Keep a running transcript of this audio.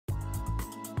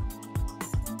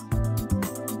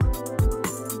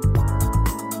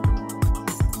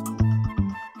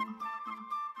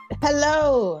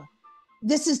Hello,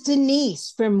 this is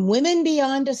Denise from Women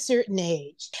Beyond a Certain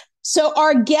Age. So,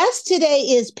 our guest today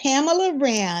is Pamela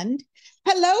Rand.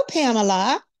 Hello,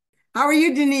 Pamela. How are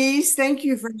you, Denise? Thank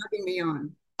you for having me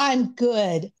on. I'm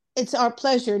good. It's our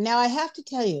pleasure. Now, I have to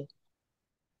tell you,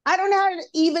 I don't know how to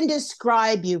even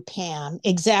describe you, Pam,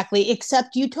 exactly,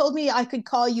 except you told me I could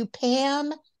call you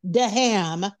Pam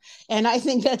DeHam, and I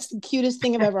think that's the cutest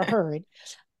thing I've ever heard.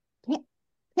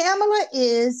 Pamela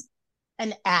is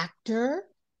an actor.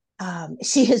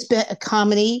 She has been a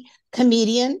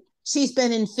comedian. She's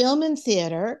been in film and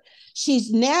theater.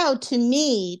 She's now, to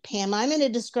me, Pam, I'm going to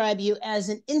describe you as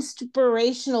an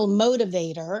inspirational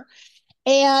motivator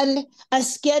and a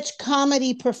sketch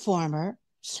comedy performer.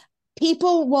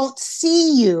 People won't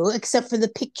see you except for the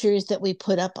pictures that we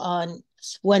put up on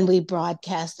when we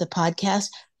broadcast the podcast.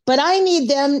 But I need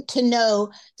them to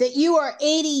know that you are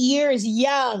 80 years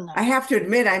young. I have to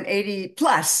admit, I'm 80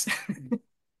 plus.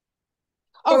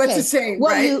 Well, it's the Okay. same,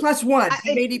 Well, right? Plus one.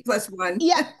 I'm 80 plus one.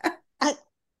 yeah. I,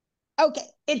 okay.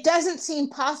 It doesn't seem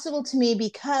possible to me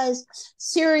because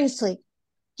seriously,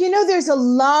 there's a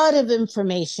lot of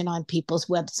information on people's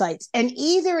websites, and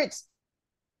either it's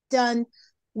done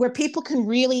where people can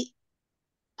really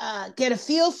get a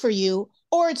feel for you,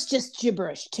 or it's just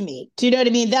gibberish to me. Do you know what I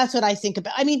mean? That's what I think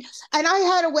about. I mean, and I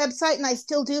had a website and I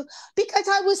still do because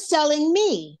I was selling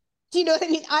me. Do you know what I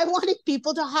mean? I wanted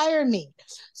people to hire me.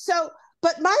 So,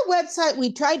 but my website,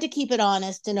 we tried to keep it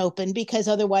honest and open because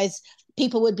otherwise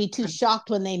people would be too shocked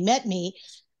when they met me.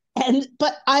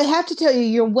 But I have to tell you,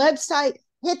 your website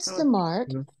hits the mark.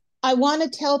 I want to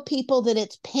tell people that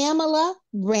it's Pamela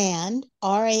Rand,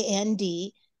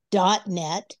 RAND.net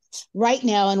right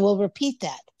now, and we'll repeat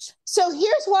that. So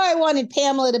here's why I wanted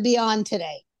Pamela to be on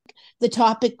today. The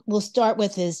topic we'll start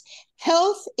with is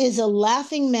health is a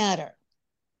laughing matter,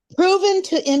 proven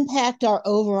to impact our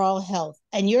overall health.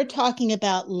 And you're talking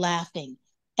about laughing.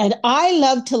 And I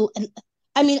love to,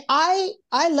 I mean, I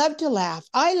love to laugh.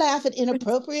 I laugh at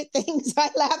inappropriate things. I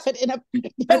laugh at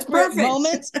That's inappropriate perfect.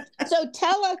 moments. So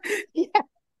tell us, yeah.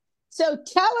 So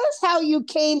tell us how you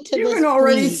came to You this, can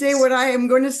already say please. what I am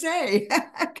going to say.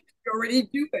 You already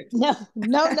do it. No,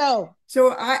 no, no.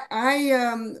 So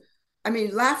I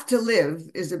mean, laugh to live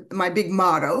is my big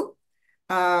motto.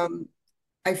 Um,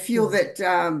 I feel Good.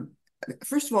 that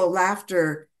first of all,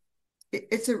 laughter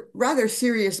it's a rather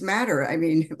serious matter. I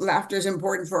mean, laughter is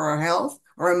important for our health,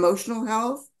 our emotional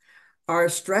health, our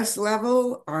stress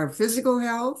level, our physical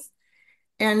health,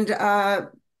 and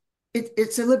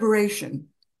it's a liberation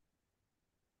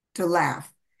to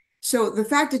laugh. So the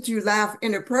fact that you laugh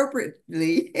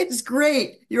inappropriately is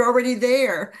great. You're already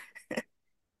there.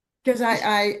 Because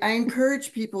I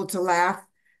encourage people to laugh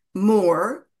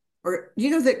more. Or you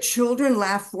know that children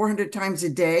laugh 400 times a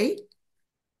day,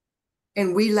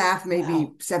 and we laugh maybe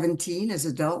Wow. 17 as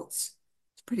adults.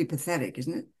 It's pretty pathetic,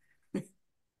 isn't it?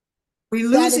 We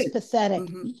That lose is it. pathetic.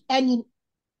 Mhm. And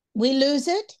we lose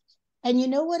it. And you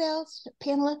know what else,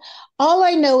 Pamela? All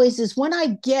I know is when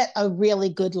I get a really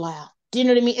good laugh. Do you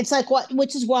know what I mean? It's like what,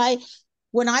 which is why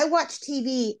when I watch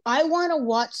TV, I want to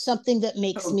watch something that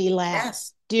makes Oh, me laugh.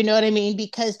 yes. Do you know what I mean?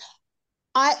 Because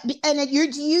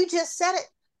you just said it,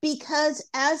 because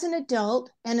as an adult,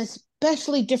 and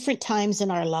especially different times in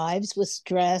our lives with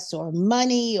stress or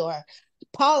money or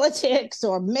politics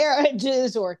or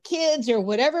marriages or kids or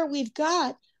whatever we've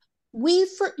got, we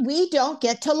don't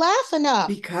get to laugh enough.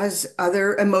 Because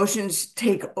other emotions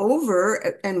take over,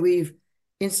 and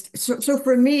so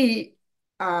for me,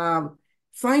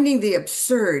 finding the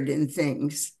absurd in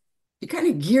things, you kind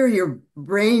of gear your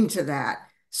brain to that.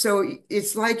 So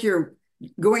it's like you're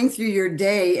going through your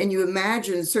day and you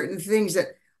imagine certain things that,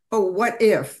 oh, what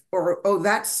if, or oh,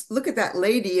 that's look at that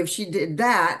lady if she did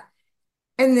that.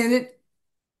 And then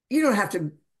you don't have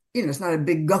to, it's not a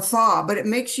big guffaw, but it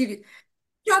makes you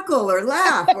chuckle or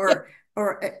laugh,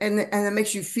 and it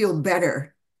makes you feel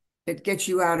better. It gets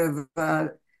you out of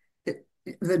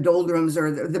the doldrums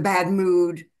or the bad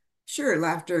mood. Sure,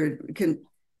 laughter can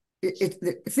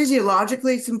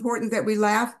physiologically it's important that we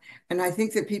laugh, and I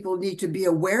think that people need to be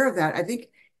aware of that. I think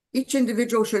each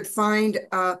individual should find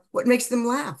what makes them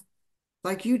laugh,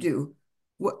 like you do.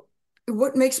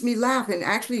 What makes me laugh, and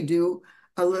actually do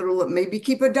a little, maybe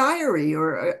keep a diary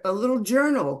or a little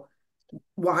journal.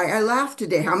 Why I laughed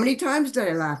today. How many times did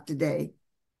I laugh today?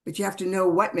 But you have to know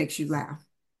what makes you laugh.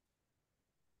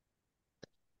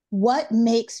 What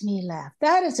makes me laugh?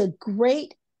 That is a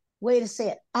great way to say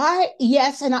it.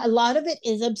 Yes, and a lot of it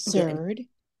is Okay. absurd.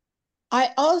 I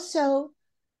also,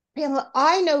 Pamela,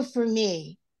 I know for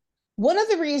me, one of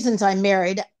the reasons I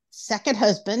married second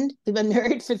husband, we've been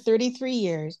married for 33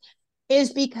 years,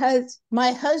 is because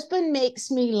my husband makes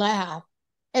me laugh.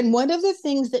 And one of the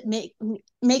things that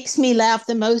makes me laugh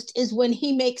the most is when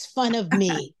he makes fun of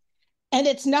me. And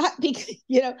it's not because,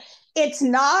 it's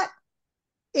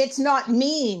not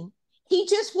mean. He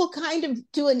just will kind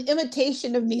of do an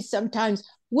imitation of me sometimes,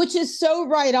 which is so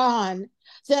right on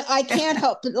that I can't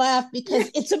help but laugh because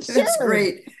it's absurd. That's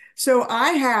great. So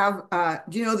I have,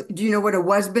 do you know what a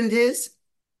husband is?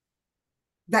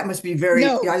 That must be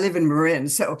No. I live in Marin,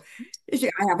 so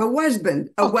I have a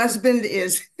husband. A husband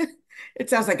is, it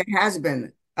sounds like a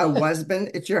has-been. A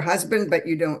husband, it's your husband, but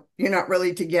you're not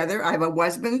really together. I have a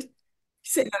husband.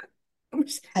 Say that.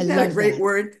 I Isn't that a love great that.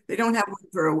 word? They don't have one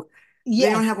for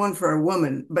Yes. a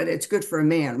woman, but it's good for a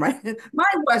man, right? My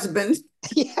husband.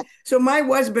 Yeah. So my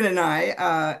husband and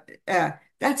I,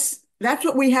 that's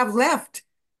what we have left.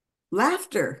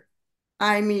 Laughter.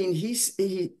 I mean, he's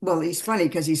funny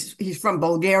because he's from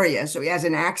Bulgaria, so he has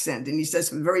an accent and he says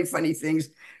some very funny things.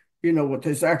 With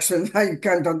his accent, I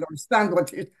can't understand what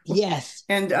he. Yes.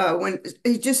 And when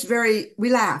he's just we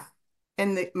laugh,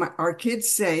 and our kids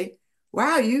say,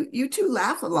 "Wow, you two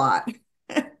laugh a lot."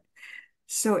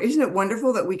 So isn't it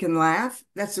wonderful that we can laugh?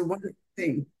 That's a wonderful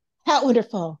thing. How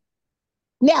wonderful.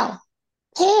 Now,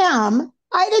 Pam,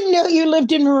 I didn't know you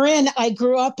lived in Marin. I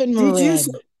grew up in Did you?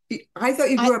 Marin. I thought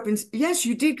you I grew up in. Yes,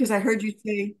 you did because I heard you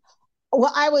say.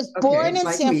 Well, I was born Okay, in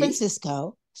like San me.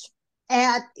 Francisco.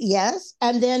 Yes,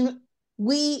 and then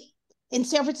we in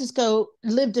San Francisco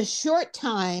lived a short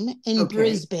time in Okay.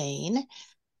 Brisbane,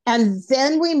 and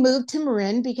then we moved to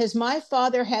Marin because my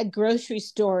father had grocery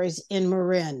stores in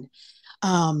Marin,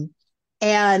 um,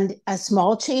 and a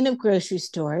small chain of grocery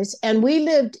stores. And we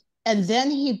lived, and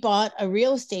then he bought a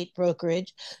real estate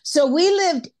brokerage. So we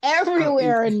lived Oh,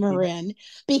 everywhere in interesting. Marin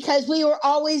because we were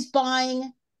always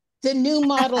buying the new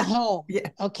model home. Yeah,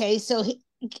 Okay.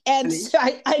 And funny. so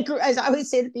I grew, as I always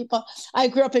say to people, I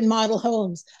grew up in model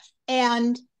homes.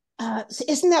 And so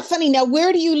isn't that funny? Now,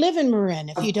 where do you live in Marin,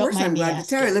 if you Of don't course, mind I'm me glad to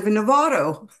tell you. I asking? live in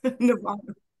Novato.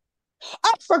 Novato.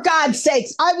 Oh, for God's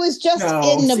sakes, I was just No,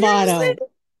 in seriously? Novato.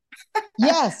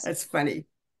 Yes. That's funny.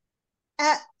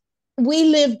 Uh, we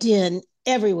lived in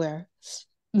everywhere.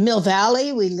 Mill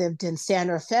Valley, we lived in San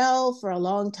Rafael for a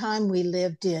long time. We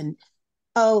lived in,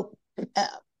 oh, uh,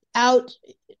 out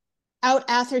out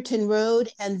Atherton Road.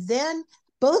 And then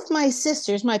both my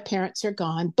sisters, my parents are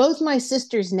gone. Both my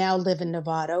sisters now live in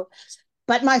Novato,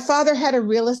 but my father had a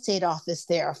real estate office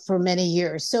there for many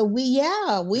years. So we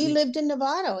Funny. lived in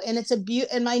Novato, and it's a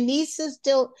beautiful. And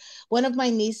one of my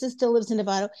nieces still lives in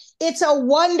Novato. It's a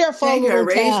wonderful Thank you. I little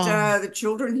raised town. the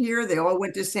children here. They all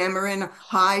went to San Marin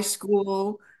High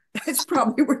School. That's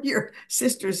probably where your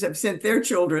sisters have sent their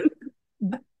children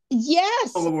all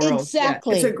Yes, the world. Yeah,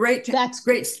 it's a exactly. That's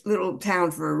great little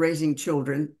town for raising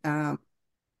children. I've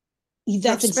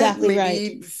that's spent exactly right.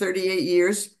 maybe 38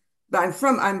 years, but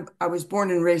I was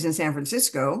born and raised in San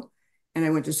Francisco, and I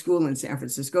went to school in San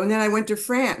Francisco. And then I went to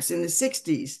France in the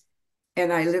 60s,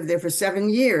 and I lived there for 7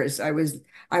 years. I was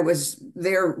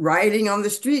there rioting on the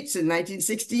streets in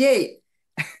 1968.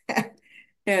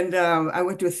 And I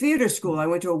went to a theater school. I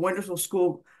went to a wonderful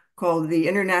school called the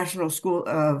International School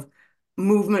of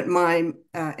Movement, Mime,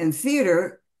 and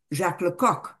Theater, Jacques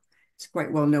Lecoq. It's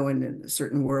quite well known in a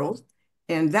certain world.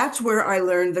 And that's where I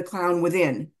learned the clown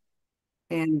within.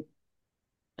 And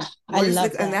I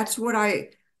love and that. that's what I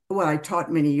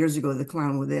taught many years ago, the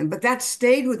clown within. But that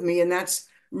stayed with me. And that's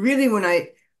really when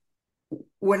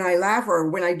I laugh or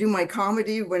when I do my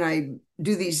comedy, when I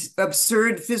do these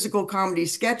absurd physical comedy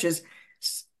sketches,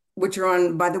 which are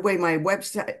on, by the way, my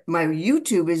website, my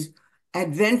YouTube is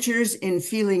Adventures in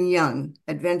Feeling Young,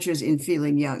 Adventures in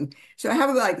Feeling Young. So I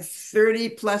have like 30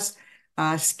 plus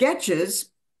sketches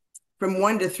from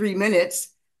 1 to 3 minutes.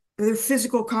 They're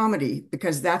physical comedy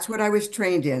because that's what I was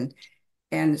trained in.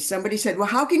 And somebody said, well,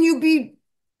 how can you be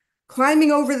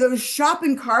climbing over those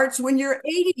shopping carts when you're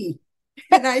 80?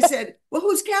 And I said, well,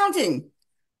 who's counting?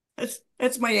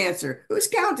 That's my answer. Who's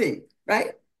counting,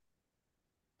 right?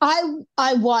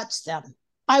 I watch them.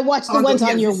 I watch the On the ones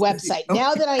on yes, your this, website.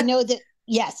 Now okay. that I know that,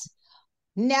 yes,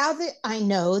 now that I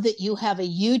know that you have a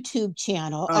YouTube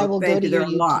channel, I Oh, will go thank to you. There your are a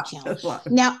YouTube lot, channel. a lot.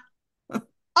 Now,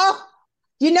 oh,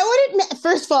 you know what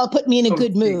first of all, it put me in a Oh,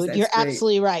 good geez, mood. that's You're great.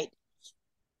 absolutely right.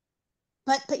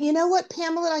 But you know what,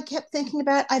 Pamela, I kept thinking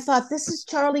about? I thought this is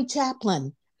Charlie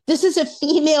Chaplin. This is a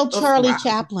female Oh, Charlie wow.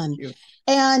 Chaplin. You.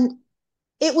 And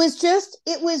it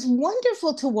was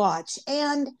wonderful to watch.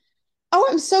 And oh,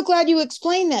 I'm so glad you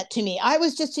explained that to me. I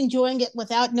was just enjoying it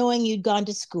without knowing you'd gone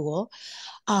to school.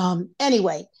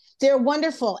 Anyway, they're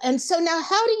wonderful. And so now,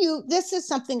 this is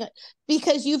something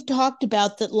because you've talked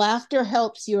about that laughter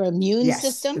helps your immune Yes.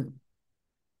 system.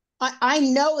 I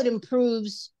know it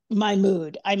improves my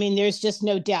mood. I mean, there's just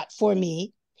no doubt for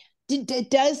me. It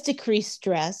does decrease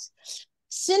stress.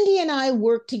 Cindie and I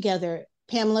worked together,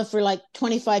 Pamela, for like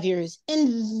 25 years.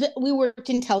 And we worked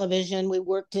in television, we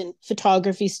worked in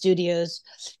photography studios.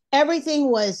 Everything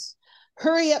was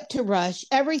hurry up to rush.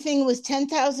 Everything was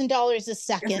 $10,000 a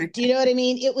second. Do you know what I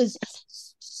mean? It was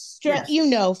stress,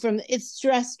 Yes. from it's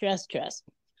stress, stress, stress.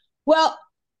 Well,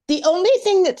 the only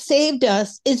thing that saved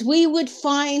us is we would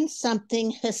find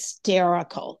something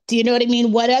hysterical. Do you know what I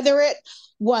mean? Whatever it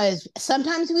was,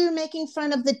 sometimes we were making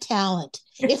fun of the talent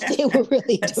if they were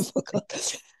really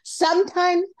difficult.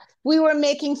 Sometimes we were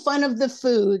making fun of the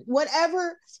food,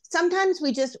 whatever. Sometimes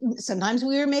we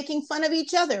were making fun of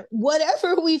each other.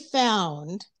 Whatever we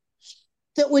found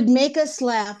that would make us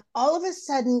laugh, all of a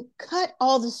sudden cut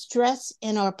all the stress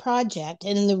in our project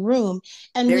and in the room,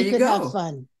 and There we you could have go.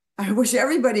 fun. I wish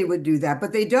everybody would do that,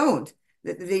 but they don't.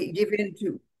 They give in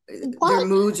to their What?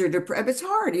 moods or depressed. It's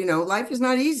hard, life is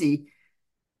not easy.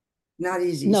 Not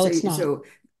easy. No, So, it's not. so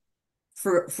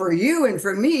for you and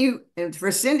for me and for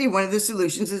Cindie, one of the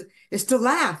solutions is to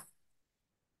laugh.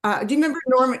 Do you remember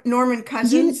Norman You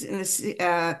Cousins? He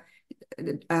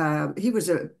was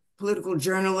a political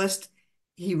journalist.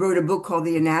 He wrote a book called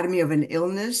The Anatomy of an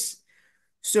Illness.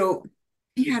 So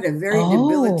he had a very Oh,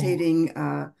 debilitating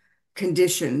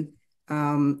condition.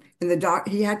 And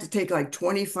he had to take like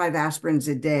 25 aspirins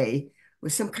a day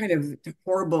with some kind of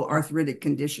horrible arthritic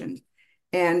condition.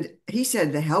 And he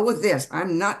said, the hell with this.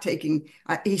 I'm not taking,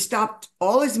 he stopped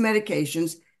all his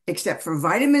medications except for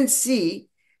vitamin C.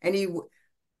 And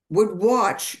would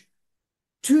watch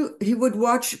he would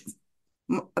watch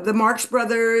the Marx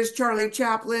Brothers, Charlie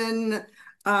Chaplin,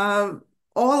 uh,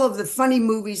 all of the funny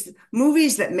movies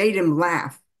that made him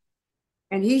laugh.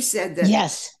 And he said that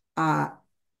yes.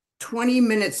 20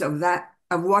 minutes of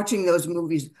watching those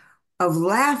movies, of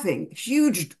laughing,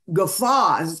 huge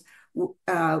guffaws,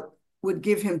 uh, would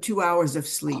give him 2 hours of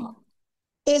sleep.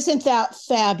 Isn't that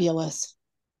fabulous?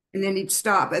 And then he'd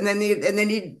stop, and then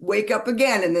he'd wake up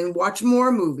again, and then watch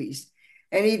more movies,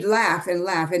 and he'd laugh and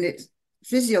laugh, and it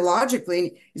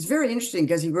physiologically it's very interesting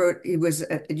because he was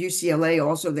at UCLA.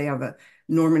 Also, they have a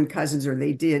Norman Cousins, or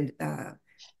they did a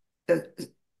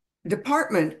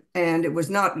department, and it was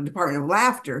not a department of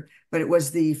laughter, but it was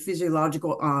the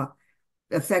physiological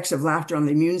effects of laughter on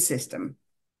the immune system.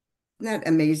 Isn't that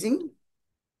amazing?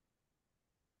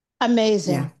 Yeah.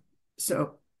 Amazing.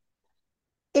 So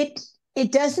It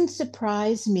it doesn't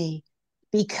surprise me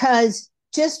because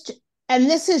just and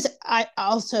this is I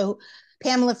also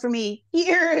Pamela for me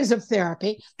years of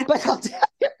therapy, but I'll tell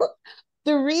you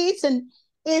the reason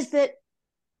is that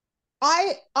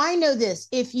I know this.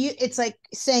 If you it's like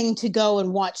saying to go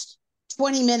and watch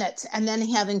 20 minutes and then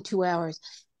having 2 hours.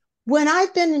 When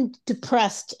I've been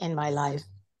depressed in my life,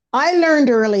 I learned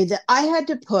early that I had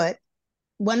to put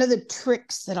one of the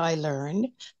tricks that I learned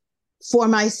for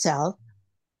myself,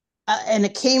 and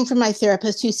it came from my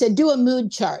therapist who said, do a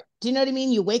mood chart. Do you know what I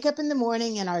mean? You wake up in the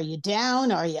morning and are you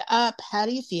down? Are you up? How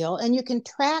do you feel? And you can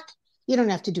track. You don't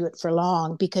have to do it for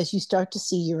long because you start to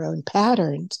see your own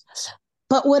patterns.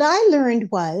 But what I learned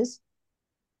was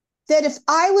that if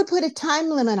I would put a time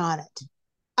limit on it,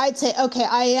 I'd say, okay,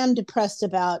 I am depressed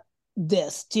about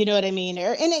this. Do you know what I mean?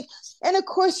 And of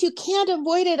course, you can't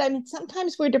avoid it. I mean,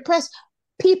 sometimes we're depressed.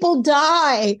 People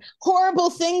die. Horrible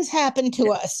things happen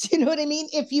to us. You know what I mean?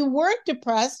 If you weren't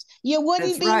depressed, you that's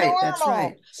wouldn't be right. That's normal.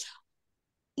 right.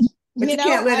 But you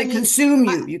can't let I it mean, consume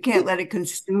you. You can't let it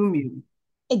consume you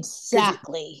because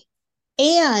exactly.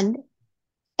 And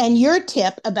and your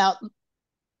tip about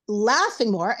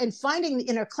laughing more and finding the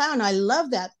inner clown, I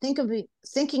love that.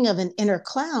 Thinking of an inner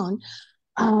clown.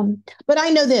 But I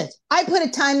know this. I put a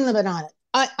time limit on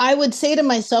it. I would say to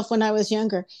myself when I was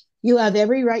younger, you have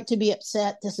every right to be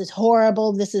upset. This is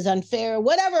horrible. This is unfair,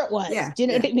 whatever it was. yeah, Do you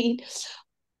know yeah. what I mean?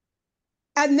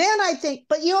 And then I think,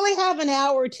 but you only have an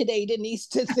hour today, Denise,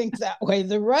 to think that way.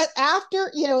 After,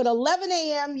 at 11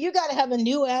 a.m., you got to have a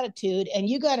new attitude and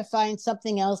you got to find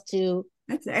something else to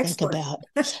That's think excellent.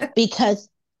 about because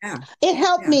Yeah, it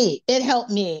helped yeah. me. It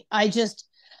helped me. I just,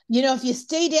 if you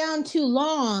stay down too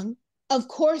long, of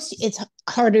course, it's It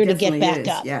harder to get definitely back is.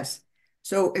 up. Yes.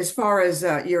 So as far as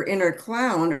your inner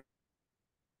clown,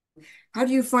 how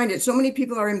do you find it? So many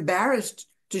people are embarrassed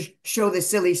to show the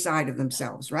silly side of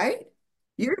themselves, right?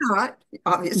 You're not,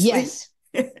 obviously. Yes.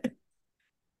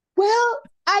 Well,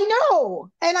 I know,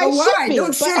 and I But should why? Don't be,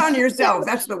 but shit on yourself.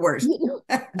 That's the worst. you know,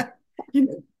 You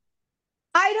know,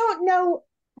 I don't know.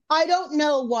 I don't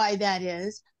know why that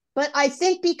is, but I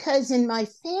think because in my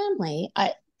family,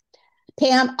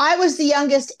 Pam, I was the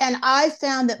youngest, and I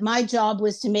found that my job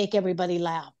was to make everybody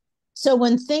laugh. So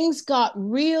when things got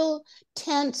real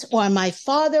tense, or my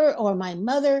father or my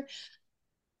mother,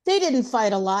 they didn't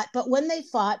fight a lot, but when they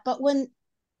fought,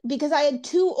 because I had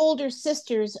two older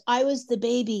sisters, I was the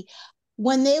baby.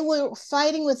 When they were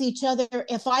fighting with each other,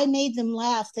 if I made them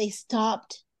laugh, they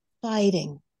stopped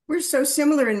fighting. We're so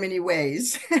similar in many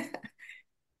ways.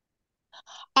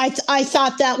 I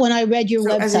thought that when I read your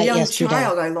So as a website young yesterday.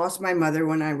 child, I lost my mother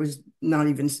when I was not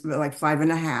even like 5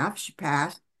 and a half. She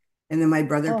passed. And then my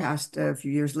brother Oh, passed a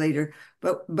few years later.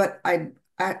 But I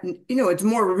it's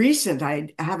more recent.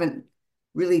 I haven't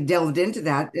really delved into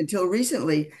that until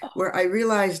recently, where I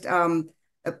realized,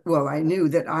 well, I knew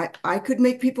that I could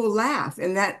make people laugh,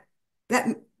 and that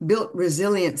built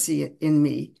resiliency in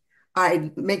me.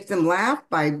 I'd make them laugh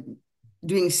by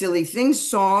doing silly things,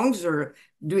 songs, or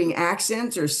doing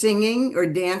accents, or singing, or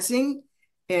dancing.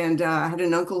 And I had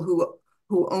an uncle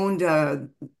who owned the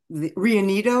Rio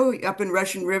Neato up in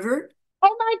Russian River.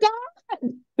 oh my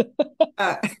God.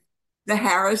 Uh, the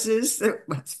Harrises,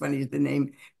 what's funny is the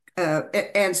name.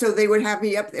 And so they would have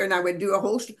me up there, and I would do a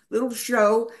whole little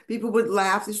show. People would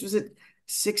laugh. This was at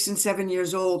 6 and 7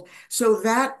 years old. So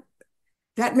that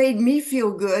made me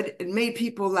feel good. It made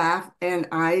people laugh, and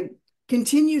I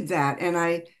continued that. And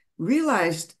I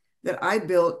realized that I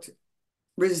built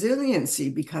resiliency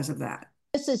because of that.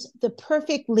 This is the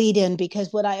perfect lead in,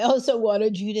 because what I also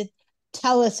wanted you to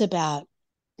tell us about,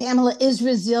 Pamela, is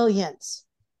resilience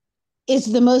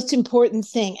is the most important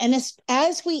thing. And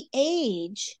as we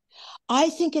age, I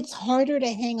think it's harder to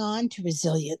hang on to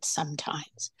resilience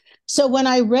sometimes. So when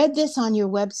I read this on your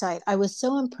website, I was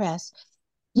so impressed.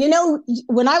 You know,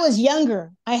 when I was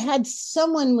younger, I had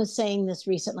someone was saying this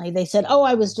recently. They said, "Oh,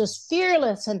 I was just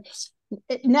fearless and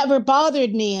it never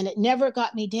bothered me and it never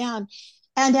got me down."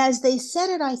 And as they said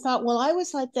it, I thought, well, I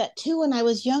was like that too when I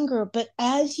was younger. But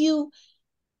as you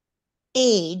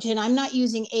age, and I'm not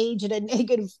using age in a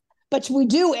negative, but we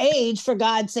do age, for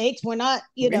God's sakes. We're not,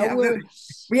 We have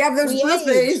we have those we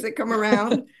birthdays age. that come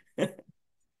around.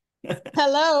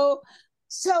 Hello.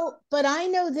 So, but I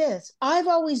know this, I've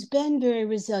always been very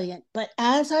resilient, but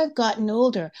as I've gotten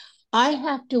older, I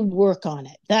have to work on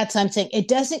it. That's what I'm saying. It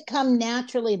doesn't come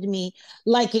naturally to me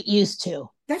like it used to.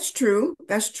 That's true.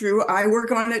 That's true. I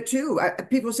work on it too.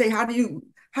 People say, how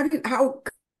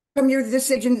come you're this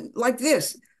age and like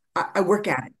this? I work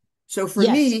at it. So for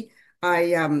Yes, me,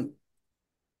 I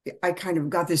kind of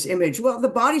got this image. Well, the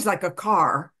body's like a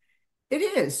car. It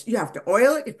is. You have to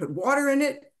oil it. You put water in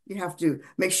it. You have to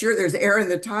make sure there's air in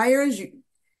the tires.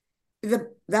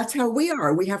 That's how we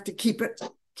are. We have to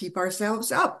keep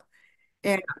ourselves up.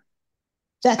 And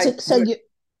that's I it. So do it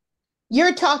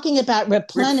you're talking about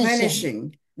replenishing.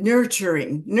 replenishing,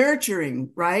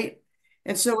 nurturing, right?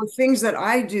 And so things that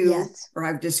I do Yes. or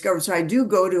I've discovered, so I do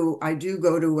go to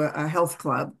a health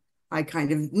club. I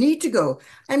kind of need to go.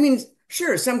 I mean,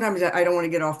 sure, sometimes I don't want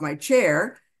to get off my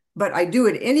chair, but I do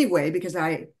it anyway because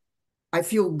I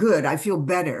feel good. I feel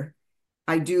better.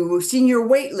 I do senior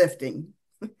weightlifting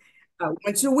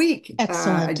once a week. I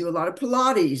Excellent. do a lot of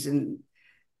Pilates and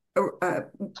uh,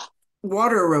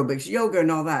 water aerobics, yoga,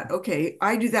 and all that. Okay,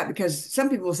 I do that because some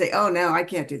people will say, "Oh, no, I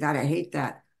can't do that. I hate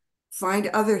that." Find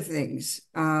other things.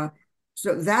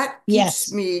 So that keeps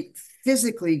Yes. me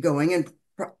physically going, and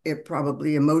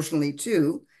probably emotionally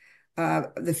too.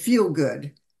 The feel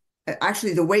good.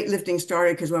 Actually, the weightlifting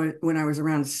started because when I was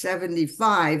around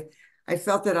 75, I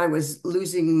felt that I was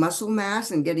losing muscle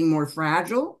mass and getting more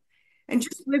fragile. And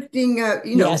just lifting,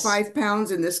 Yes. 5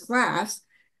 pounds in this class,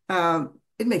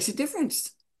 it makes a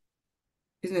difference.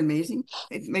 Isn't it amazing?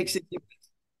 It makes it.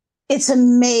 It's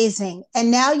amazing.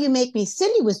 And now you make me,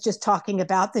 Cindie was just talking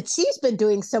about that she's been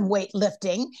doing some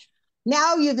weightlifting.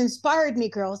 Now you've inspired me,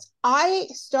 girls. I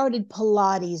started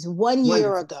Pilates 1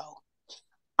 year Wonderful. ago.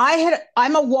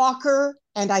 I'm a walker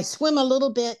and I swim a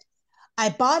little bit. I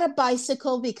bought a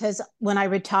bicycle because when I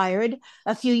retired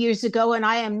a few years ago,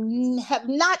 and have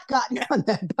not gotten on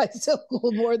that bicycle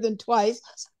more than twice,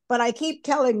 but I keep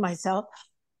telling myself,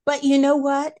 but you know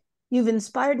what? You've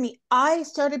inspired me. I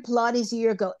started Pilates a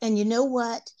year ago, and you know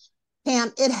what,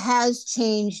 Pam? It has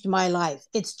changed my life.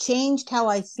 It's changed how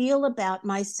I feel about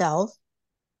myself,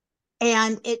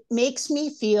 and it makes me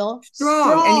feel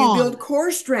Strong, and you build strong.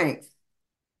 core strength.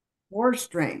 Core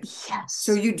strength.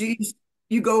 So Yes.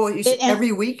 you go And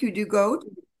every week. You do go.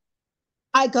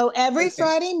 I go every Okay.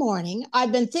 Friday morning.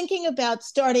 I've been thinking about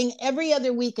starting every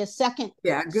other week, a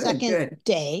Yeah. Good. second Good.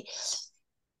 day.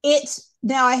 It's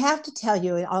now I have to tell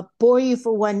you, I'll bore you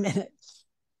for 1 minute.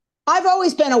 I've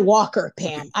always been a walker,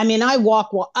 Pam. Okay. I mean, I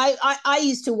walk. I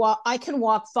used to walk. I can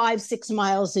walk 5, 6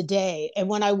 miles a day. And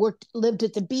when I lived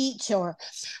at the beach, and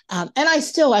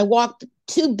I walked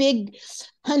two big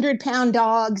 100-pound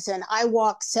dogs, and I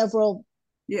walk several.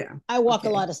 Yeah. I walk a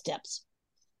lot of steps.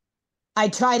 I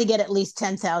try to get at least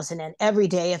 10,000 in every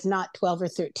day, if not 12 or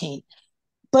 13.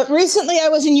 But recently I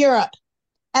was in Europe,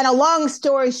 and a long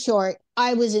story short,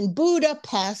 I was in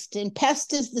Budapest, and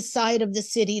Pest is the side of the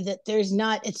city that there's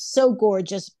not, it's so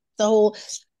gorgeous,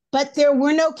 but there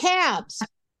were no cabs.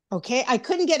 Okay. I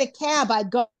couldn't get a cab. I'd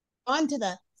go on to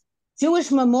the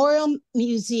Jewish Memorial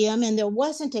Museum, and there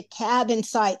wasn't a cab in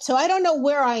sight. So I don't know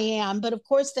where I am, but of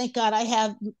course, thank God I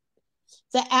have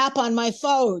the app on my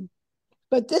phone.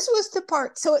 But this was the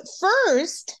part. So at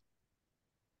first,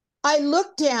 I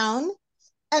looked down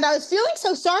and I was feeling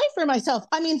so sorry for myself.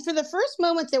 I mean, for the first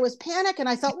moment, there was panic, and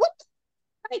I thought, what?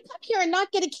 I come here and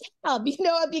not get a cab,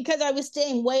 because I was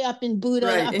staying way up in Buda,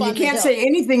 right. up And you on the can't hill. say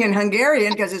anything in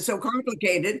Hungarian because it's so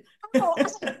complicated. Oh,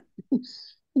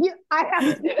 I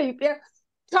have to tell you,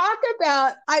 talk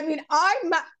about. I mean,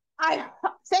 I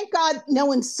thank God no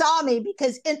one saw me,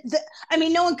 because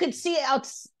no one could see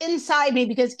inside me,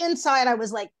 because inside I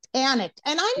was like panicked.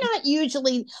 And I'm not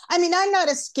usually. I'm not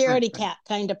a scaredy cat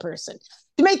kind of person.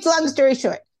 To make the long story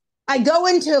short, I go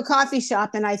into a coffee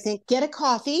shop and I think, get a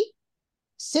coffee,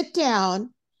 sit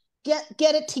down, get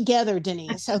it together,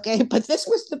 Denise. Okay, but this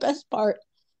was the best part.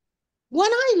 When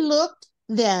I looked,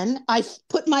 then I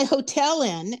put my hotel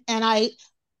in, and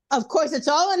of course, it's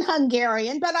all in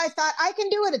Hungarian, but I thought, I can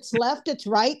do it. It's left, it's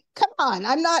right. Come on,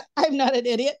 I'm not an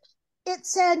idiot. It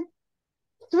said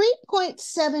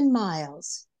 3.7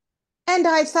 miles. And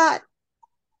I thought,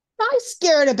 I'm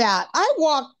scared about. I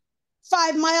walk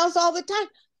 5 miles all the time.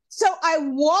 So I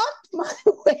walked my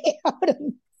way out of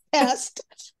Pest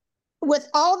with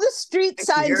all the street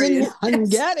signs in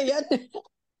Hungarian.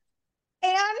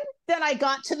 And then I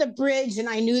got to the bridge, and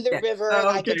I knew the river, and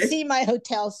I could see my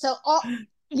hotel. So,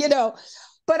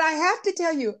 but I have to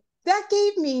tell you, that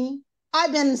gave me,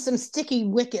 I've been in some sticky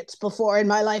wickets before in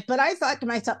my life, but I thought to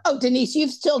myself, oh, Denise,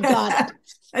 you've still got it.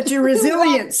 That's your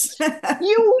resilience.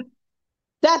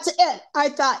 That's it. I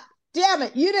thought, damn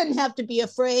it, you didn't have to be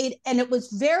afraid. And it was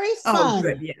very fun. Oh,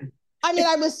 good, yeah.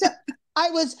 I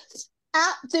was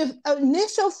at the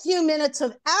initial few minutes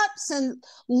of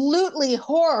absolutely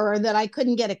horror that I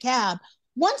couldn't get a cab.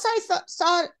 Once I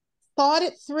thought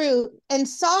it through and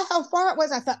saw how far it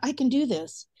was, I thought, I can do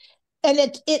this. And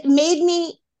it made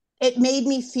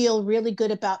me feel really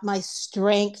good about my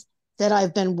strength that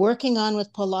I've been working on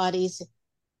with Pilates.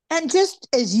 And just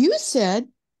as you said,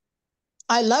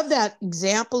 I love that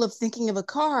example of thinking of a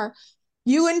car.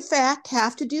 You, in fact,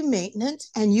 have to do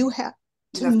maintenance, and you have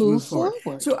to move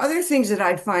forward. So other things that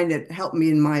I find that help me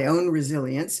in my own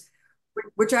resilience,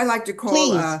 which I like to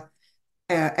call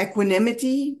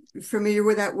equanimity. Familiar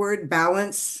with that word?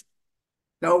 Balance.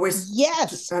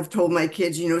 Yes. I've told my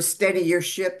kids, steady your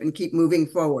ship and keep moving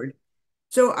forward.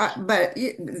 So, but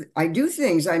I do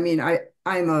things. I mean,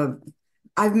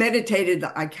 I've meditated.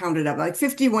 I counted up like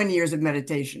 51 years of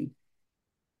meditation.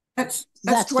 That's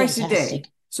twice fantastic. A day.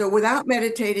 So without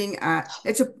meditating,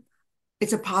 it's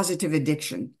a positive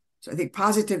addiction. So I think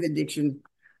positive addiction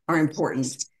are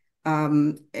important.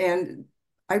 And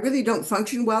I really don't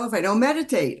function well if I don't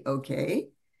meditate. Okay.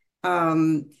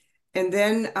 And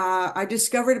then I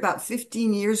discovered about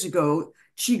 15 years ago,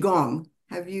 Qigong.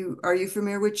 Are you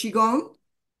familiar with Qigong?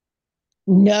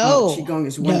 No. Qigong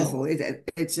is wonderful.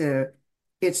 No.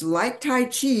 It's like Tai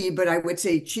Chi, but I would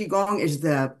say Qigong is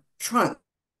the trunk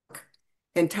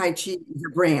and Tai Chi is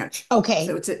a branch. Okay.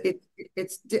 So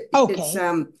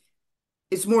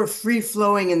it's more free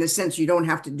flowing in the sense you don't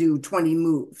have to do 20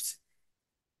 moves.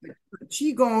 But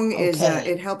Qigong is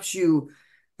it helps you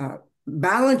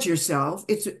balance yourself.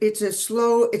 It's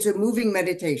a moving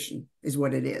meditation is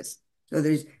what it is. So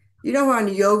how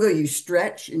in yoga you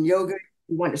stretch, in yoga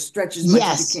you want to stretch as much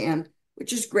as you can,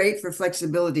 which is great for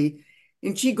flexibility.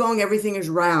 In Qigong, everything is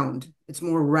round. It's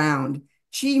more round.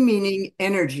 Qi meaning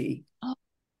energy.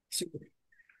 So,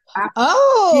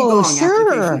 Qigong,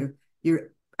 sure.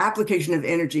 Your application of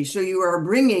energy. So you are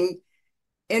bringing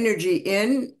energy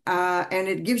in, and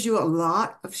it gives you a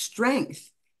lot of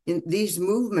strength in these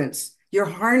movements. You're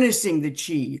harnessing the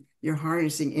Qi. You're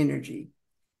harnessing energy.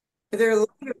 There are a lot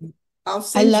of, I'll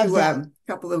send you a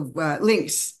couple of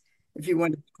links if you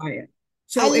want to try it.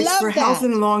 So it's for health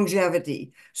and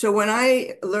longevity. So when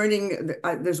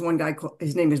there's one guy,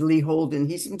 his name is Lee Holden.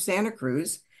 He's from Santa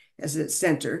Cruz as a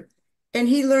center. And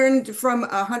he learned from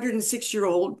a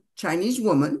 106-year-old Chinese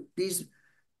woman, this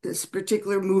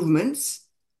particular movements.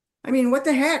 I mean, what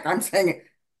the heck? I'm saying,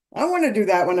 I want to do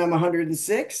that when I'm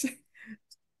 106.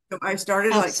 So I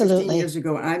started like 15 years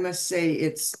ago. And I must say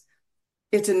it's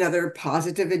another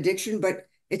positive addiction, but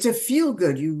it's a feel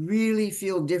good. You really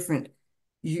feel different.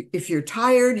 if you're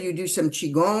tired, you do some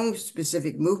Qigong,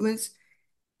 specific movements,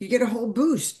 you get a whole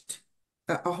boost,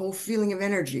 a whole feeling of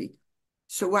energy.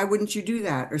 So why wouldn't you do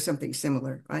that or something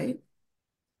similar, right?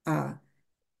 Uh,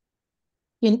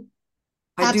 You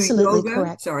I do absolutely yoga,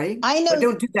 correct. sorry, I but know.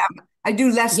 don't do that. I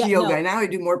do less Yeah, yoga. no, Now I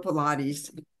do more Pilates.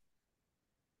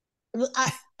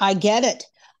 I get it.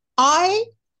 I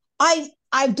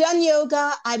I've done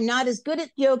yoga. I'm not as good at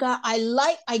yoga.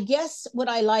 I guess what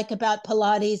I like about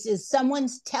Pilates is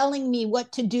someone's telling me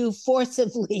what to do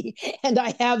forcibly and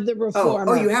I have the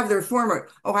Oh, you reformer. have the reformer.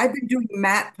 Oh, I've been doing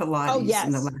mat Oh Pilates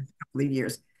in the yes. last couple of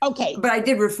years, Okay. but I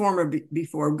did reformer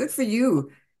before. Good for you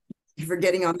for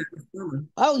getting on that reformer.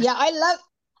 Oh yeah, I love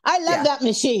Yeah. that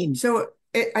machine. So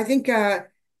I think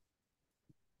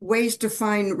ways to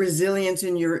find resilience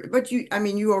in your, but I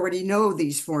mean, you already know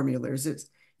these formulas.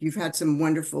 You've had some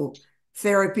wonderful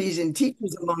therapies and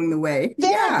teachers along the way.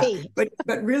 Yeah, Therapy.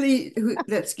 but really,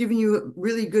 that's giving you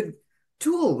really good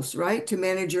tools, right, to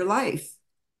manage your life.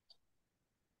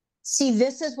 See,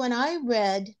 this is when I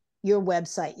read your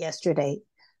website yesterday,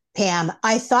 Pam.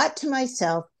 I thought to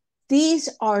myself, these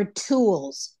are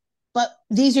tools, but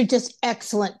these are just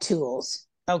excellent tools.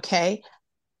 Okay.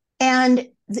 And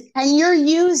and you're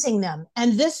using them.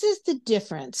 And this is the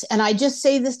difference. And I just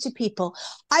say this to people.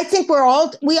 I think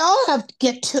we all have to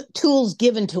get tools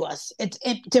given to us at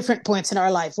different points in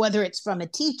our life, whether it's from a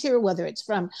teacher, whether it's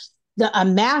from a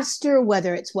master,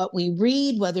 whether it's what we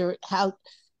read,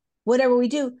 whatever we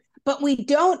do, but we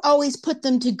don't always put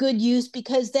them to good use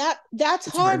because that's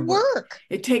It's hard hard work. work.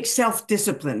 It takes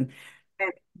self-discipline.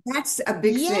 And that's a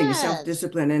big thing, Yes.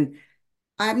 self-discipline. And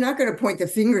I'm not going to point the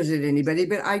fingers at anybody,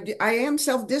 but I am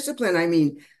self-disciplined. I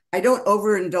mean, I don't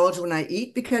overindulge when I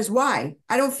eat because why?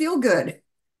 I don't feel good.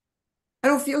 I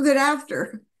don't feel good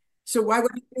after. So why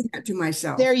would I do that to There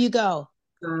myself? you go.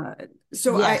 Uh,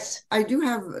 so Yes. I do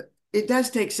have, it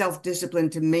does take self-discipline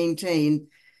to maintain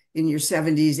in your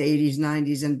 70s, 80s,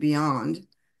 90s, and beyond.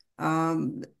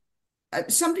 Um,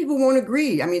 some people won't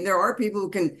agree. I mean, there are people who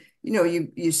can,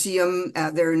 you see them,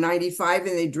 they're 95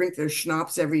 and they drink their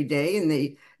schnapps every day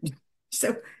and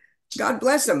so God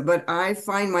bless them. But I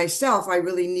find myself, I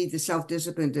really need the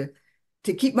self-discipline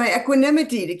to keep my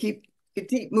equanimity, to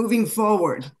keep moving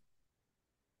forward.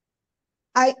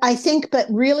 I think, but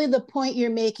really the point you're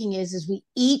making is we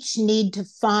each need to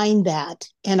find that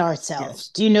in ourselves. Yes.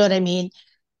 Do you know what I mean?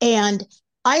 And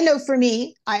I know for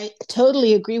me, I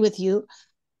totally agree with you.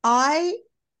 I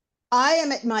I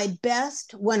am at my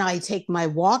best when I take my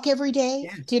walk every day.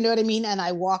 Yes. Do you know what I mean? And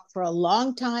I walk for a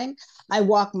long time. I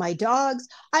walk my dogs.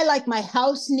 I like my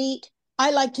house neat.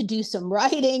 I like to do some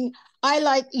writing. I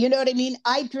like, you know what I mean?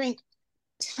 I drink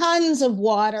tons of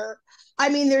water. I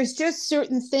mean, there's just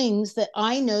certain things that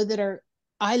I know that are,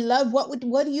 I love. What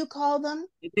do you call them?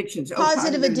 Addictions. Oh,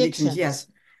 Positive positive addictions. addictions. Yes.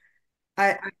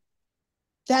 I,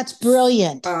 That's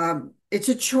brilliant. it's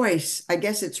a choice. I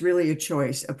guess it's really a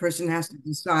choice. A person has to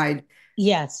decide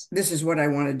Yes. this is what I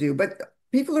want to do. But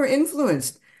people are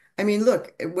influenced. I mean,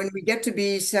 look, when we get to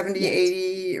be 70, Yes.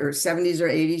 80, or 70s or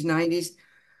 80s, 90s,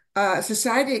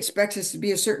 society expects us to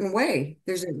be a certain way.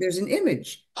 There's an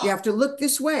image. You have to look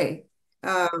this way.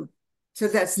 Um, so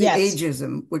that's the Yes.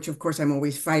 ageism, which of course I'm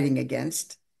always fighting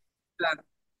against.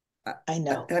 Uh, I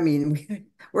know. I mean,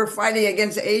 we're fighting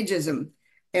against ageism.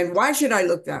 And why should I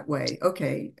look that way?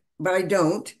 Okay, but I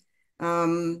don't.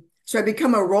 So I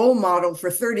become a role model for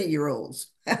 30-year-olds.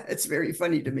 It's very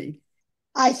funny to me.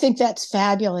 I think that's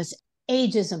fabulous.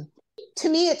 Ageism. To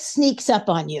me, it sneaks up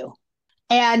on you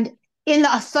and in the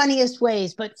funniest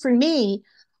ways. But for me,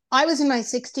 I was in my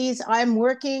 60s. I'm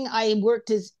working. I worked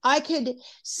as I could,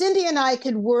 Cindie and I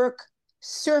could work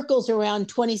circles around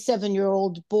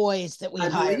 27-year-old boys that we I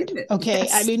believe hired. it. Okay. I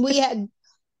Yes. mean, we had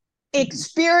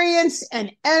experience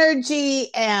and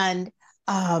energy. And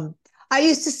I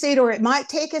used to say to her, it might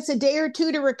take us a day or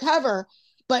two to recover.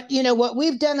 But you know what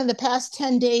we've done in the past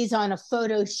 10 days on a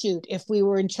photo shoot, if we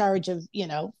were in charge of,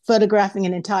 photographing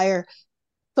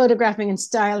and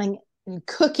styling and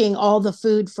cooking all the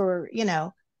food for,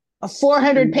 a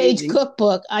 400-page Amazing.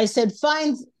 cookbook. I said,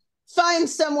 find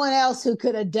someone else who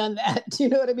could have done that. Do you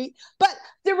know what I mean? But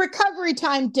the recovery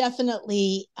time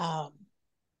definitely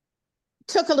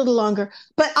took a little longer.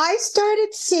 But I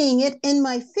started seeing it in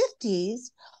my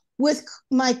 50s with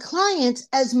my clients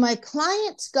as my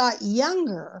clients got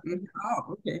younger.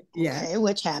 Oh, okay. Yeah. Okay,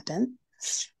 which happened.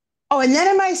 Oh, and then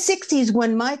in my 60s,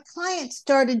 when my clients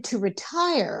started to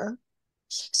retire,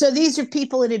 so these are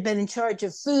people that had been in charge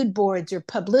of food boards or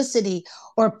publicity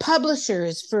or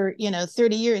publishers for,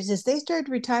 30 years. As they started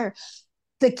to retire,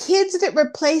 the kids that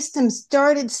replaced them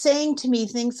started saying to me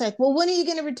things like, well, when are you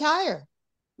going to retire?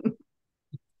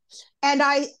 And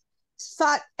I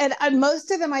thought, and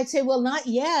most of them I'd say, well, not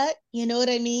yet. You know what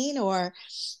I mean?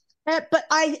 But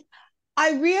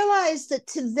I realized that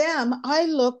to them, I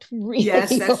looked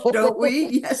Yes, really that's, don't old.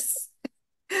 we? Yes.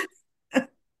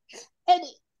 And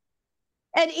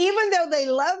and even though they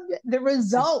loved the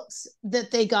results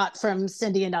that they got from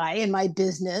Cindie and I in my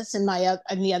business and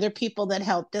and the other people that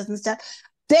helped us and stuff,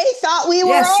 they thought we were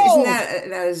Yes, isn't old.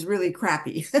 that is really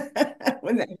crappy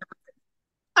when that,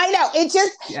 I know,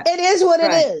 yeah, it is what it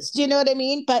right. is. Do you know what I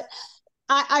mean? But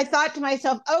I thought to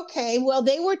myself, okay, well,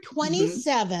 they were Hmm.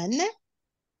 27.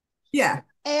 Yeah.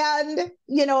 And,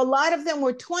 a lot of them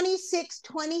were 26,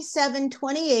 27,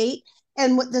 28.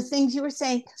 And what the things you were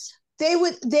saying, they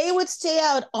would stay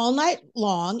out all night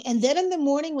long. And then in the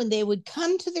morning, when they would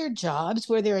come to their jobs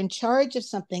where they're in charge of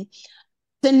something,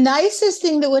 the nicest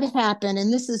thing that would happen,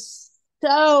 and this is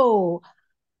so,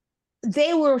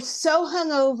 they were so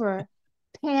hungover,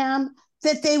 Pam,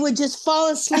 that they would just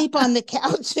fall asleep on the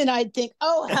couch. And I'd think,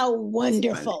 oh, how That's funny.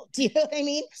 wonderful. Do you know what I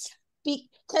mean?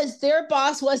 Because their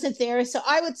boss wasn't there. So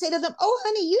I would say to them, oh,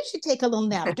 honey, you should take a little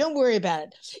nap. Don't worry about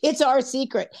it. It's our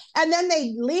secret. And then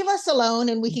they leave us alone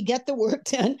and we could get the work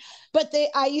done. But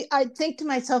I think to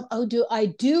myself, oh, I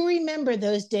do remember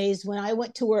those days when I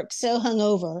went to work so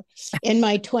hungover in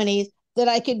my 20s that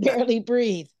I could barely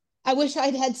breathe. I wish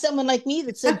I'd had someone like me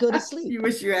that said, go to sleep. You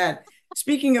wish you had.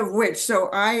 Speaking of which, so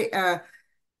I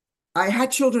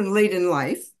had children late in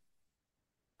life,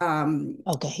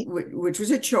 Okay. which was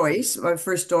a choice. My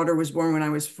first daughter was born when I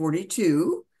was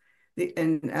 42,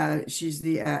 and she's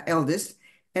the eldest.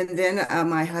 And then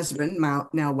my husband, my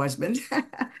now husband,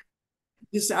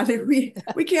 decided we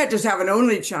can't just have an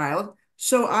only child.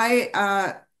 So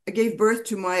I gave birth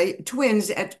to my twins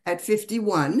at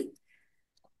 51.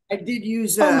 I did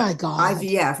use Oh my God.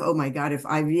 IVF. Oh my God, if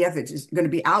IVF is going to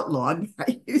be outlawed,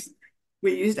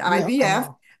 we used No, I IVF,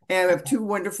 know. and we I have know. two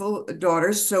wonderful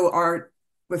daughters. So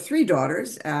with three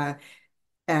daughters,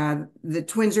 the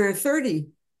twins are 30.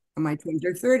 My twins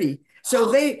are 30.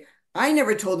 So I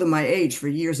never told them my age for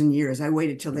years and years. I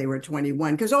waited till they were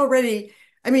 21 because already,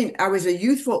 I mean, I was a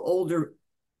youthful older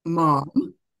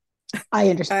mom, I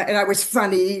understand. and I was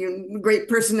funny and great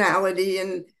personality,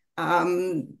 and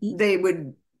they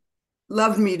would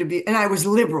love me to be, and I was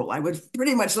liberal. I would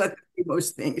pretty much let them do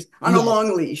most things on a Yes.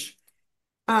 long leash.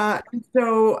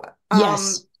 So,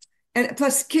 Yes. and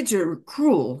plus kids are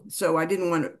cruel. So we didn't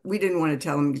want to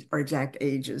tell them our exact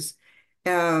ages,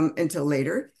 until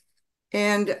later.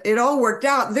 And it all worked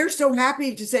out. They're so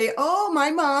happy to say, oh,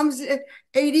 my mom's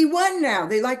 81 now.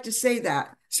 They like to say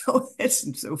that. So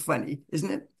it's so funny, isn't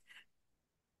it?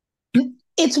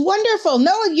 It's wonderful.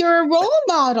 No, you're a role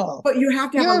model. But you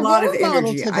have to have a You're a lot of role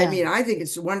model energy. to I mean, them. I think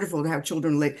it's wonderful to have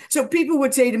children late. So people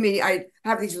would say to me, I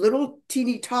have these little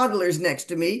teeny toddlers next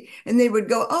to me, and they would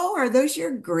go, oh, are those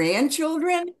your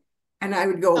grandchildren? And I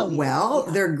would go, Oh, yeah. well,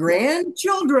 Yeah. they're Yeah.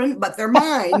 grandchildren, but they're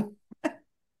mine.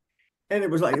 And it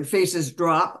was like the faces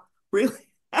drop, really.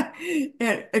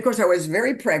 And of course, I was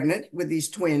very pregnant with these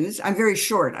twins. I'm very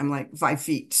short. I'm like 5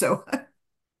 feet. So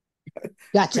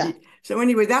Gotcha. pretty. So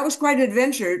anyway, that was quite an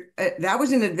adventure. That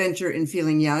was an adventure in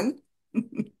feeling young.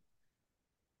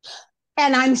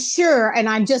 And I'm sure, and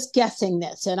I'm just guessing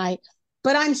this,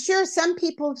 but I'm sure some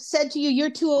people have said to you, you're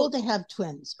too old to have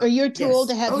twins, or you're too old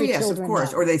Yes. to have Oh, your yes, of children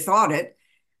course. now. Or they thought it.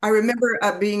 I remember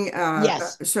being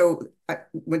Yes. so I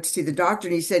went to see the doctor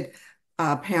and he said,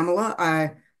 Pamela,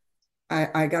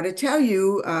 I got to tell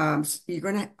you, I'm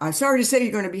sorry to say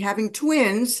you're going to be having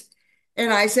twins.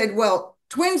 And I said, well,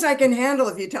 twins I can handle.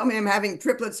 If you tell me I'm having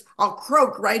triplets, I'll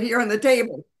croak right here on the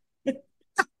table.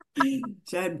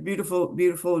 So I had beautiful,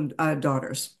 beautiful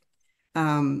daughters.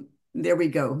 There we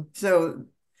go. So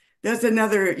that's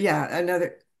another, yeah,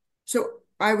 another. So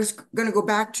I was going to go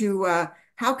back to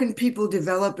how can people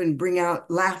develop and bring out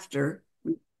laughter?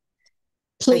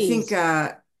 I think Please.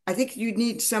 uh, I think you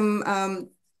need some.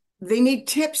 They need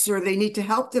tips or they need to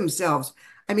help themselves.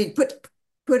 I mean,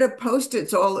 put a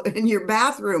post-its all in your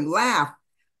bathroom. Laugh.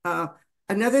 Uh,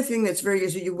 Another thing that's very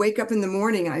easy. You wake up in the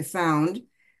morning. I found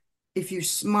if you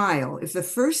smile, if the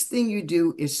first thing you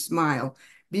do is smile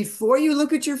before you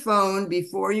look at your phone,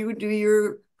 before you do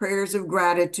your prayers of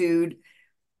gratitude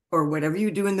or whatever you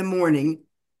do in the morning,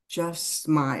 just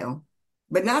smile.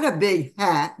 But not a big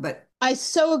hat, but I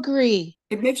so agree.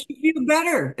 it makes you feel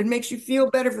better. It makes you feel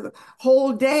better for the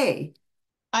whole day.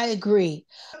 I agree.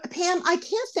 Pam, I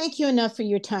can't thank you enough for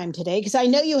your time today because I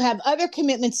know you have other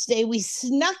commitments today. We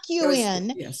snuck That you was,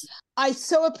 in. yes. I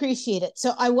so appreciate it.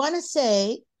 So I want to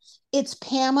say it's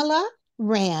Pamela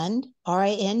Rand,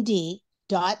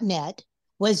 RIND.net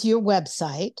was your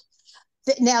website.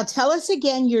 Now tell us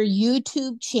again your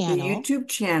YouTube The channel. YouTube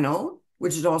channel,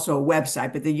 which is also a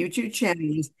website, but the YouTube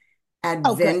channel is Oh,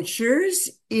 good. Adventures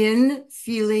in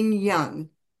Feeling Young.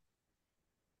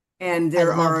 And I there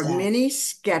love are that. many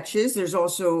sketches. There's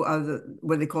also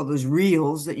what they call those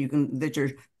reels that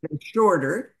are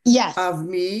shorter Yes. of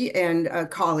me and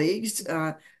colleagues.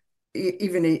 I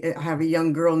have a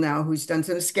young girl now who's done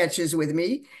some sketches with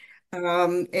me.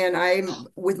 And I'm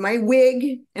with my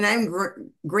wig, and I'm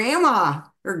grandma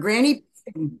or granny.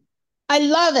 I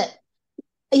love it.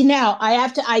 Now I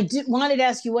wanted to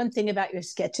ask you one thing about your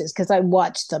sketches because I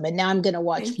watched them and now I'm going to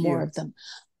watch Thank more you. of them.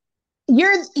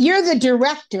 You're the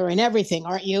director and everything,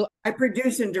 aren't you? I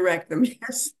produce and direct them,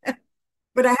 yes.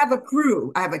 But I have a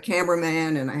crew. I have a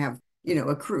cameraman and I have,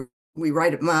 a crew. We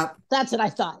write them up. That's what I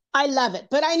thought. I love it.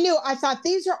 But I thought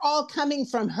these are all coming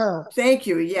from her. Thank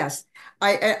you. Yes.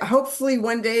 I hopefully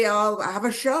one day I'll have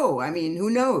a show. I mean, who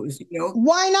knows,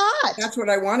 Why not? That's what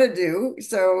I want to do.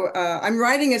 So I'm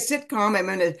writing a sitcom. I'm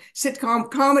in a sitcom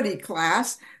comedy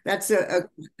class. That's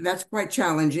quite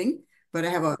challenging, but I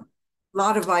have a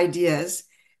lot of ideas.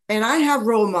 And I have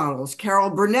role models.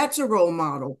 Carol Burnett's a role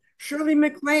model. Shirley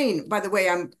MacLaine. By the way,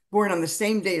 I'm born on the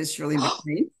same day as Shirley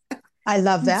MacLaine. I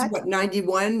love She's that. what,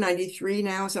 91, 93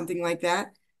 now, something like that.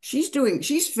 She's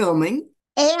filming.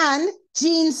 And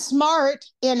Jean Smart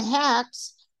in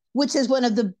Hacks, which is one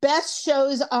of the best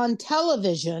shows on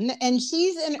television, and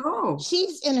Oh,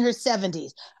 she's in her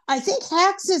 70s. I think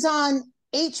Hacks is on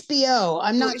HBO.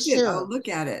 I'm oh, not is it? I'll sure. look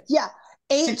at it. Yeah,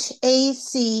 And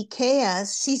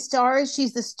HACKS.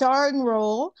 She's the starring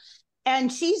role,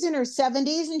 and she's in her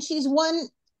 70s, and she's won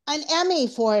an Emmy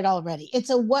for it already.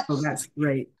 It's a what oh, that's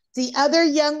great. The other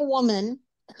young woman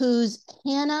who's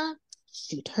Hannah,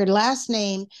 shoot, her last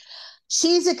name,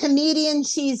 she's a comedian.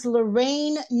 She's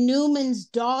Lorraine Newman's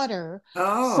daughter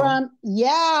Oh,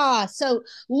 yeah. So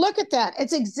look at that.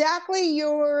 It's exactly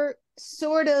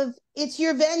it's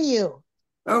your venue.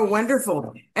 oh,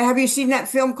 wonderful. Have you seen that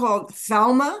film called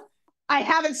Thelma? I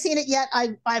haven't seen it yet.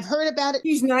 I've heard about it.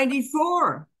 She's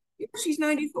 94. Yeah, she's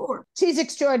 94. She's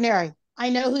extraordinary. I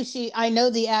know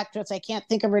the actress. I can't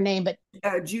think of her name, but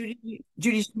Judy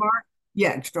Smart.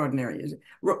 Yeah, extraordinary. Is it?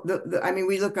 I mean,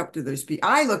 we look up to those people.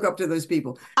 I look up to those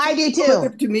people. I Some do people look too.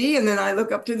 up to me, and then I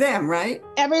look up to them, right?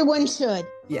 Everyone should.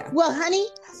 Yeah. Well, honey,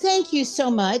 thank you so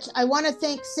much. I want to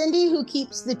thank Cindie, who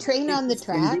keeps the train Thank on you, the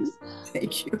Cindie. tracks.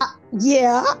 Thank you.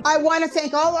 Yeah, I want to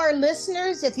thank all our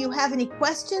listeners. If you have any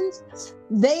questions,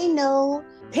 they know.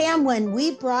 Pam, when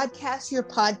we broadcast your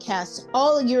podcast,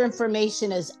 all your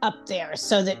information is up there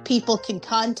so that people can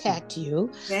contact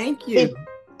you. Thank you.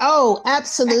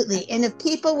 Absolutely. And if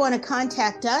people want to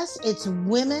contact us, it's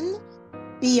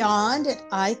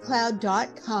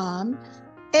womenbeyond@icloud.com.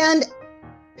 And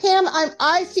Pam,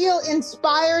 I feel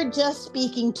inspired just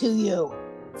speaking to you.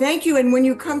 Thank you. And when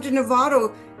you come to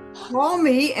Novato, call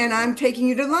me and I'm taking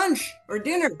you to lunch or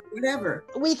dinner, whatever.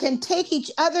 We can take each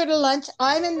other to lunch.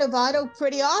 I'm in Novato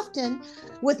pretty often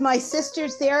with my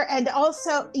sisters there. And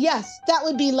also, yes, that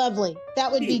would be lovely.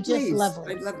 That would be just Please.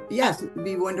 lovely. Yes, it would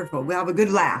be wonderful. We'll have a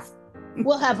good laugh.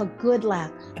 We'll have a good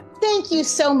laugh. Thank you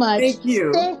so much. Thank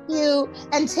you. Thank you.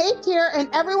 And take care. And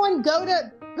everyone go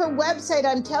to her website.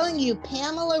 I'm telling you,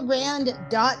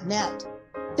 PamelaRand.net.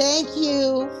 Thank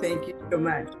you. Thank you so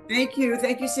much. Thank you.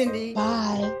 Thank you, Cindie.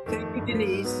 Bye. Thank you,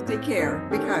 Denise. Take care.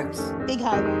 Big hugs. Big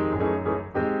hug.